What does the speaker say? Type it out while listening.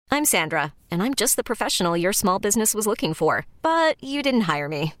I'm Sandra, and I'm just the professional your small business was looking for. But you didn't hire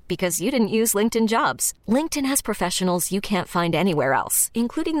me because you didn't use LinkedIn Jobs. LinkedIn has professionals you can't find anywhere else,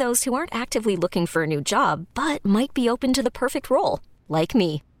 including those who aren't actively looking for a new job, but might be open to the perfect role, like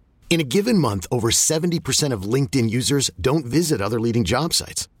me. In a given month, over 70% of LinkedIn users don't visit other leading job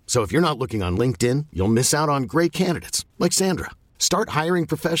sites. So if you're not looking on LinkedIn, you'll miss out on great candidates like Sandra. Start hiring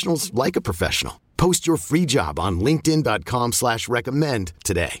professionals like a professional. Post your free job on linkedin.com/recommend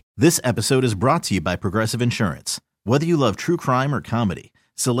today. This episode is brought to you by Progressive Insurance. Whether you love true crime or comedy,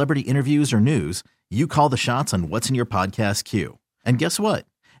 celebrity interviews or news, you call the shots on what's in your podcast queue. And guess what?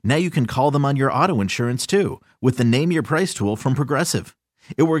 Now you can call them on your auto insurance too with the Name Your Price tool from Progressive.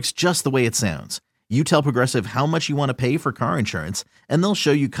 It works just the way it sounds. You tell Progressive how much you want to pay for car insurance, and they'll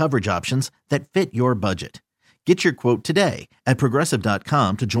show you coverage options that fit your budget. Get your quote today at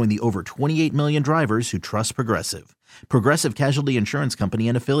Progressive.com to join the over 28 million drivers who trust Progressive. Progressive Casualty Insurance Company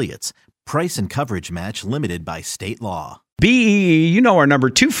and Affiliates. Price and coverage match limited by state law. BEE, you know our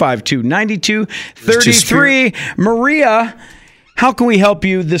number, 252-9233. Maria, how can we help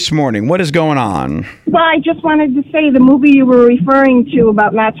you this morning? What is going on? Well, I just wanted to say the movie you were referring to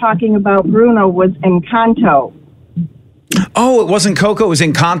about not talking about Bruno was Encanto. Oh, it wasn't Coco, it was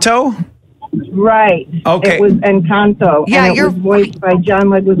Encanto? Right. Okay. It was Encanto. Yeah, and it was voiced by John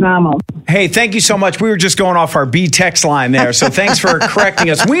Leguizamo. Hey, thank you so much. We were just going off our B text line there, so thanks for correcting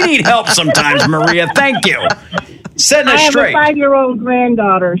us. We need help sometimes, Maria. Thank you. Setting us straight. I have a 5-year-old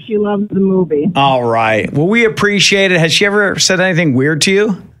granddaughter. She loves the movie. All right. Well, we appreciate it. Has she ever said anything weird to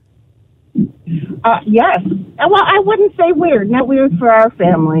you? Yes. Well, I wouldn't say weird. Not weird for our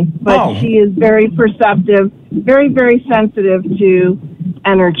family. But she is very perceptive, very, very sensitive to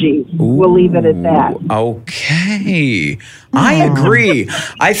energy. We'll leave it at that. Okay. I agree.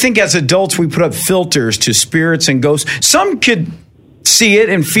 I think as adults, we put up filters to spirits and ghosts. Some could see it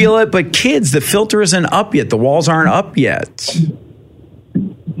and feel it, but kids, the filter isn't up yet. The walls aren't up yet.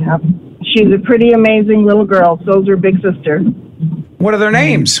 Yep. She's a pretty amazing little girl. So's her big sister. What are their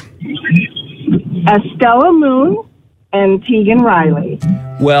names? Estella Moon and Tegan Riley.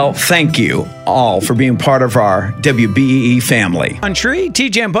 Well, thank you all for being part of our WBEE family. Country,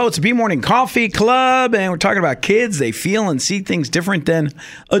 TJ and Bo, it's the B-Morning Coffee Club, and we're talking about kids. They feel and see things different than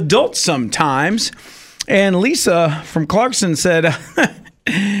adults sometimes. And Lisa from Clarkson said,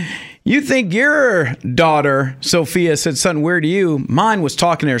 you think your daughter, Sophia, said something weird to you. Mine was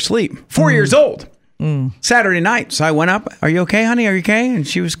talking in her sleep. 4 years old. Saturday night. So I went up. Are you okay, honey? Are you okay? And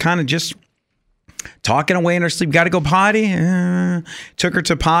she was kind of just talking away in her sleep. Got to go potty. Took her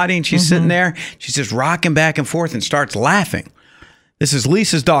to potty, and she's sitting there. She's just rocking back and forth and starts laughing. This is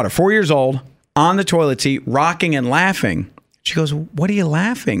Lisa's daughter, 4 years old, on the toilet seat, rocking and laughing. She goes, what are you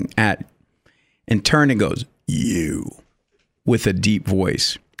laughing at? And turned and goes, you, with a deep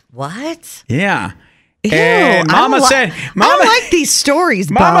voice. What? Yeah. Ew, And Mama said, I don't like these stories,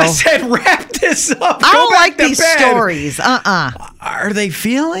 Bo. Mama said, wrap this up. I don't Go back like to these bed. stories. Are they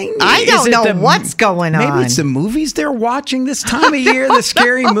feeling? I don't know what's going on. Maybe it's the movies they're watching this time of year, the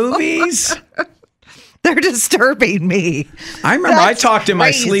scary movies. They're disturbing me. I remember That's I talked in my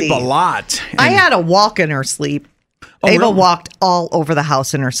crazy. sleep a lot. I had a walk in her sleep. Ava really? walked all over the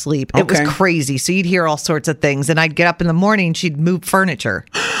house in her sleep. It was Okay. crazy. So you'd hear all sorts of things. And I'd get up in the morning and she'd move furniture.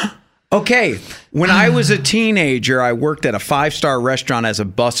 Okay. When I was a teenager, I worked at a 5-star restaurant as a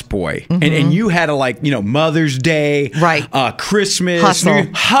busboy. And you had a Mother's Day, Right. Christmas, Hustle.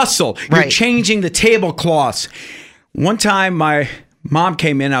 hustle. You're Right. changing the tablecloths. One time my mom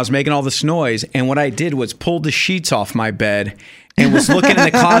came in, I was making all this noise, and what I did was pulled the sheets off my bed and was looking in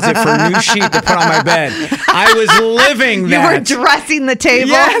the closet for a new sheet to put on my bed. I was living that. You were dressing the table?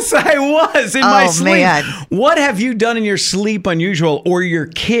 Yes, I was in my sleep. Man. What have you done in your sleep unusual, or your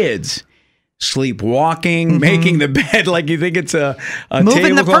kids? Sleepwalking, making the bed like you think it's a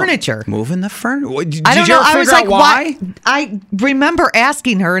Moving the tablecloth. furniture. Moving the furniture. Did I don't you know. ever I was figure like, out why? I remember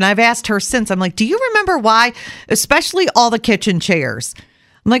asking her, and I've asked her since. I'm like, do you remember why? Especially all the kitchen chairs.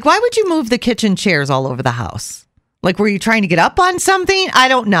 I'm like, why would you move the kitchen chairs all over the house? Like, were you trying to get up on something? I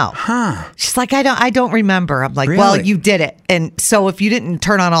don't know. She's like, I don't remember. I'm like, well, Really? you did it. And so if you didn't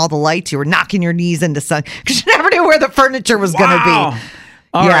turn on all the lights, you were knocking your knees into sun because you never knew where the furniture was going to be.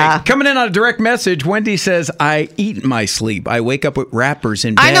 All Yeah. right. Coming in on a direct message, Wendy says, I eat in my sleep. I wake up with wrappers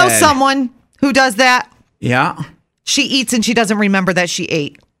in bed. I know someone who does that. Yeah. She eats and she doesn't remember that she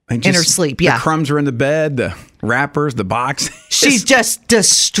ate And in her just sleep. Yeah. The crumbs are in the bed, the wrappers, the box. She's just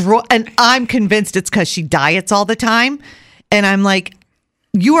destroyed. And I'm convinced it's because she diets all the time. And I'm like,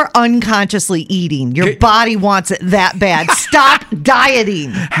 You are unconsciously eating. Your body wants it that bad. Stop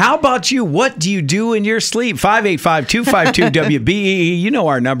dieting. How about you? What do you do in your sleep? 585-252-WBEE. You know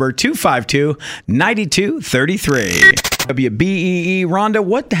our number, 252-9233. WBEE. Rhonda,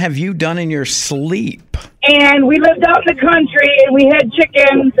 what have you done in your sleep? And we lived out in the country, and we had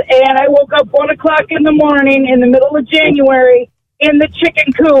chickens, and I woke up 1 o'clock in the morning in the middle of January in the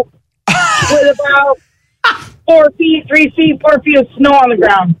chicken coop with about 4 feet of snow on the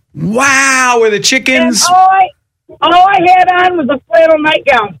ground. Wow, were the chickens... And all I had on was a flannel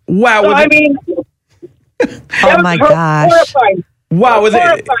nightgown. Wow. So, Oh, my gosh. Horrifying. Wow, were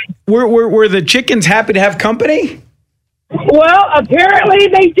the chickens happy to have company? Well, apparently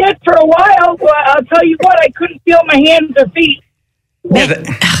they did for a while. Well, I'll tell you what, I couldn't feel my hands or feet.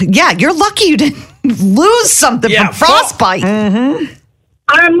 Yeah, you're lucky you didn't lose something from frostbite. Mm-hmm.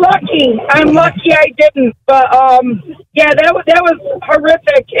 I'm lucky I didn't. But, that was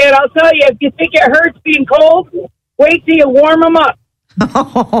horrific. And I'll tell you, if you think it hurts being cold, wait till you warm them up.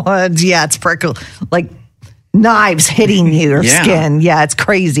 Oh, yeah, it's prickle. Like knives hitting your skin. Yeah, it's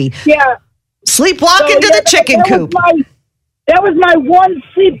crazy. Yeah. Sleepwalking to the chicken coop. That was my one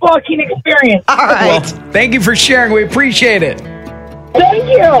sleepwalking experience. All right. Well, thank you for sharing. We appreciate it. Thank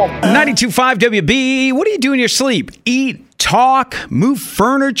you. 92.5 WB. What do you do in your sleep? Eat, talk, move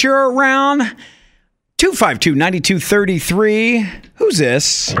furniture around? 252-9233. Who's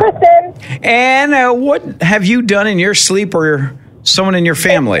this? Kristen. And what have you done in your sleep or someone in your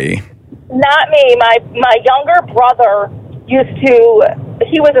family? Not me. My younger brother he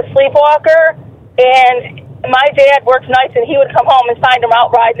was a sleepwalker, and my dad worked nights, and he would come home and find him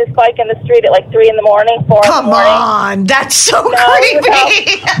out riding his bike in the street at like 3 in the morning, 4 in the morning. Come on, that's so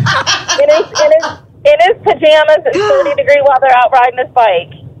creepy. In his pajamas at 30-degree weather out riding his bike.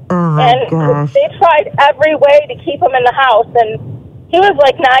 Gosh. They tried every way to keep him in the house, and he was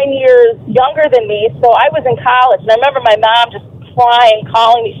like 9 years younger than me, so I was in college, and I remember my mom just crying,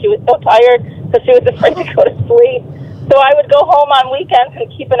 calling me. She was so tired because she was afraid to go to sleep. So I would go home on weekends and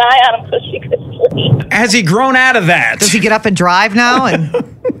keep an eye on him so she could sleep. Has he grown out of that? Does he get up and drive now? And he grew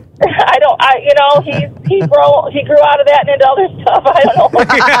out of that and into other stuff. I don't know.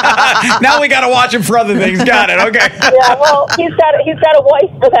 Now we got to watch him for other things. Got it. Okay. Yeah, well, he's got a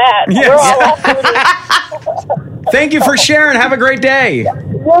wife for that. Yes. We're all Thank you for sharing. Have a great day.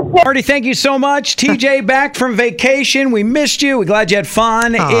 Marty, thank you so much. TJ back from vacation. We missed you. We're glad you had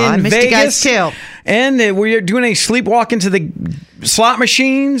fun in I missed Vegas. you guys too. And were you doing a sleepwalk into the slot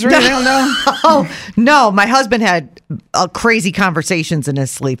machines or anything? No. Oh, no. My husband had crazy conversations in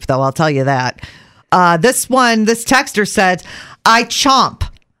his sleep, though. I'll tell you that. This texter said, I chomp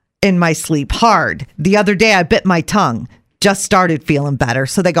in my sleep hard. The other day, I bit my tongue. Just started feeling better.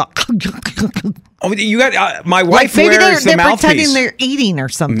 So they go... Oh, you got my wife maybe wears they're the mouthpiece. pretending they're eating or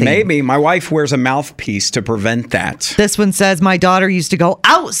something. Maybe my wife wears a mouthpiece to prevent that. This one says my daughter used to go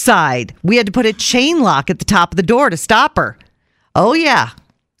outside. We had to put a chain lock at the top of the door to stop her. Oh yeah,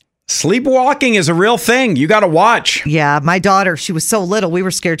 sleepwalking is a real thing. You got to watch. Yeah, my daughter, she was so little, we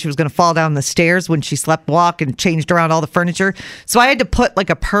were scared she was going to fall down the stairs when she slept walk and changed around all the furniture. So I had to put like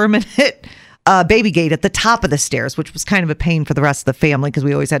a permanent baby gate at the top of the stairs, which was kind of a pain for the rest of the family because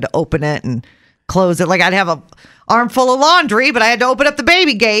we always had to open it and close it. Like I'd have a armful of laundry, but I had to open up the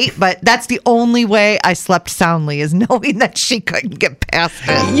baby gate. But that's the only way I slept soundly, is knowing that she couldn't get past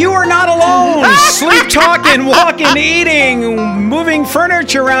it. You are not alone. Sleep talking, walking, eating, moving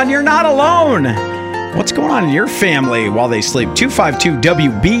furniture around. You're not alone. What's going on in your family while they sleep? 252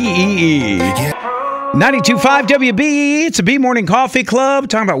 WBEE. 92.5 WBEE. It's a B Morning Coffee Club.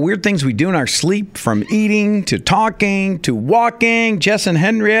 Talking about weird things we do in our sleep, from eating to talking to walking. Jess and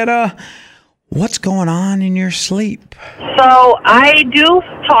Henrietta, what's going on in your sleep? So I do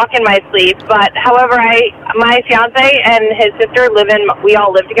talk in my sleep, but however, my fiance and his sister we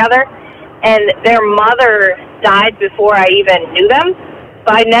all live together, and their mother died before I even knew them,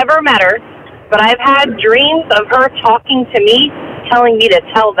 so I never met her, but I've had dreams of her talking to me, telling me to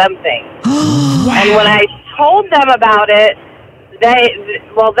tell them things. Wow. And when I told them about it,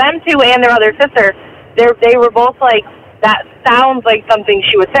 them two and their other sister, they were both like, that sounds like something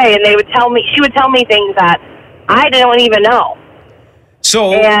she would say, and she would tell me things that I don't even know.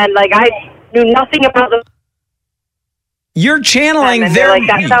 So, and like I knew nothing about them. You're channeling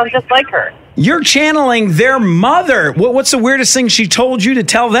that sounds just like her. You're channeling their mother. What's the weirdest thing she told you to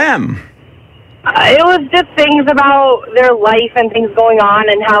tell them? It was just things about their life and things going on,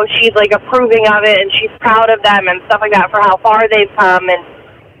 and how she's like approving of it, and she's proud of them and stuff like that for how far they've come, and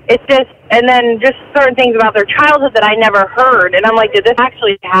it's just, and then just certain things about their childhood that I never heard, and I'm like, did this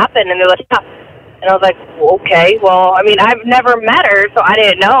actually happen? And they're like, yeah. And I was like, okay, well, I mean, I've never met her, so I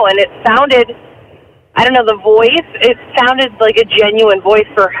didn't know. And it sounded, I don't know, the voice, it sounded like a genuine voice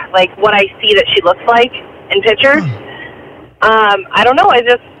for, like, what I see that she looks like in pictures. I don't know,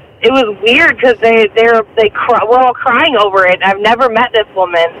 it was weird because we're all crying over it. I've never met this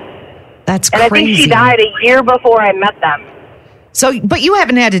woman. That's crazy. And I think she died a year before I met them. So, but you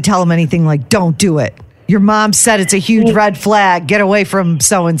haven't had to tell them anything like, don't do it. Your mom said it's a huge red flag. Get away from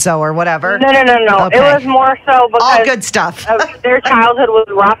so-and-so or whatever. No. Okay. It was more so because all good stuff. Their childhood was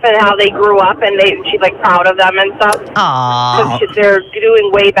rough and how they grew up, and she's like proud of them and stuff. Aww. They're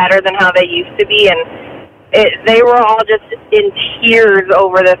doing way better than how they used to be, and they were all just in tears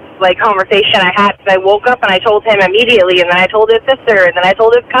over this like conversation I had. I woke up and I told him immediately, and then I told his sister, and then I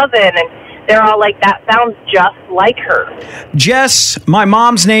told his cousin, and they're all like, that sounds just like her. Jess, my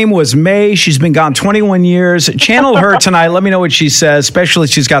mom's name was May. She's been gone 21 years. Channel her tonight. Let me know what she says, especially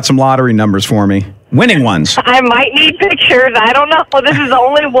she's got some lottery numbers for me. Winning ones. I might need pictures. I don't know. This is the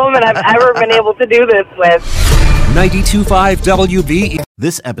only woman I've ever been able to do this with. 92.5 WB.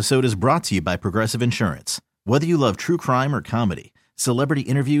 This episode is brought to you by Progressive Insurance. Whether you love true crime or comedy, celebrity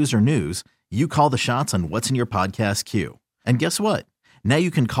interviews or news, you call the shots on what's in your podcast queue. And guess what? Now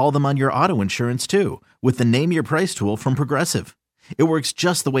you can call them on your auto insurance too with the Name Your Price tool from Progressive. It works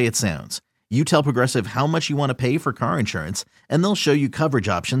just the way it sounds. You tell Progressive how much you want to pay for car insurance, and they'll show you coverage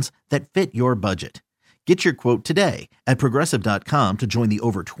options that fit your budget. Get your quote today at Progressive.com to join the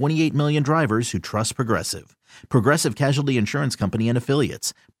over 28 million drivers who trust Progressive. Progressive Casualty Insurance Company and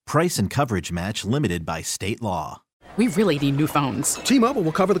Affiliates. Price and coverage match limited by state law. We really need new phones. T-Mobile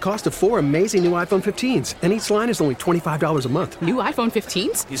will cover the cost of 4 amazing new iPhone 15s, and each line is only $25 a month. New iPhone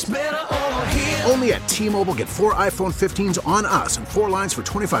 15s? It's better over here. Only at T-Mobile, get 4 iPhone 15s on us and 4 lines for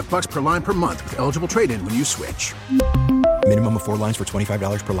 $25 per line per month with eligible trade-in when you switch. Minimum of 4 lines for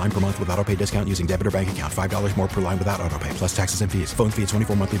 $25 per line per month with autopay discount using debit or bank account. $5 more per line without autopay, plus taxes and fees. Phone fee at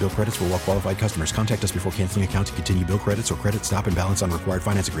 24 monthly bill credits for well-qualified customers. Contact us before canceling account to continue bill credits or credit stop and balance on required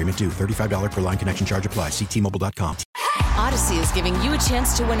finance agreement due. $35 per line connection charge applies. See T-Mobile.com. Odyssey is giving you a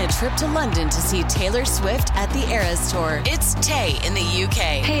chance to win a trip to London to see Taylor Swift at the Eras Tour. It's Tay in the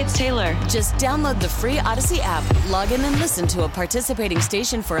UK. Hey, it's Taylor. Just download the free Odyssey app, log in and listen to a participating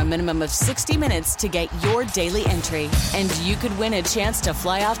station for a minimum of 60 minutes to get your daily entry. And you could win a chance to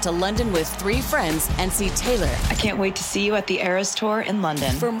fly off to London with 3 friends and see Taylor. I can't wait to see you at the Eras Tour in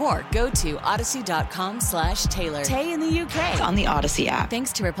London. For more, go to odyssey.com/Taylor. Tay in the UK. It's on the Odyssey app.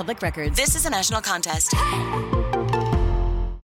 Thanks to Republic Records. This is a national contest.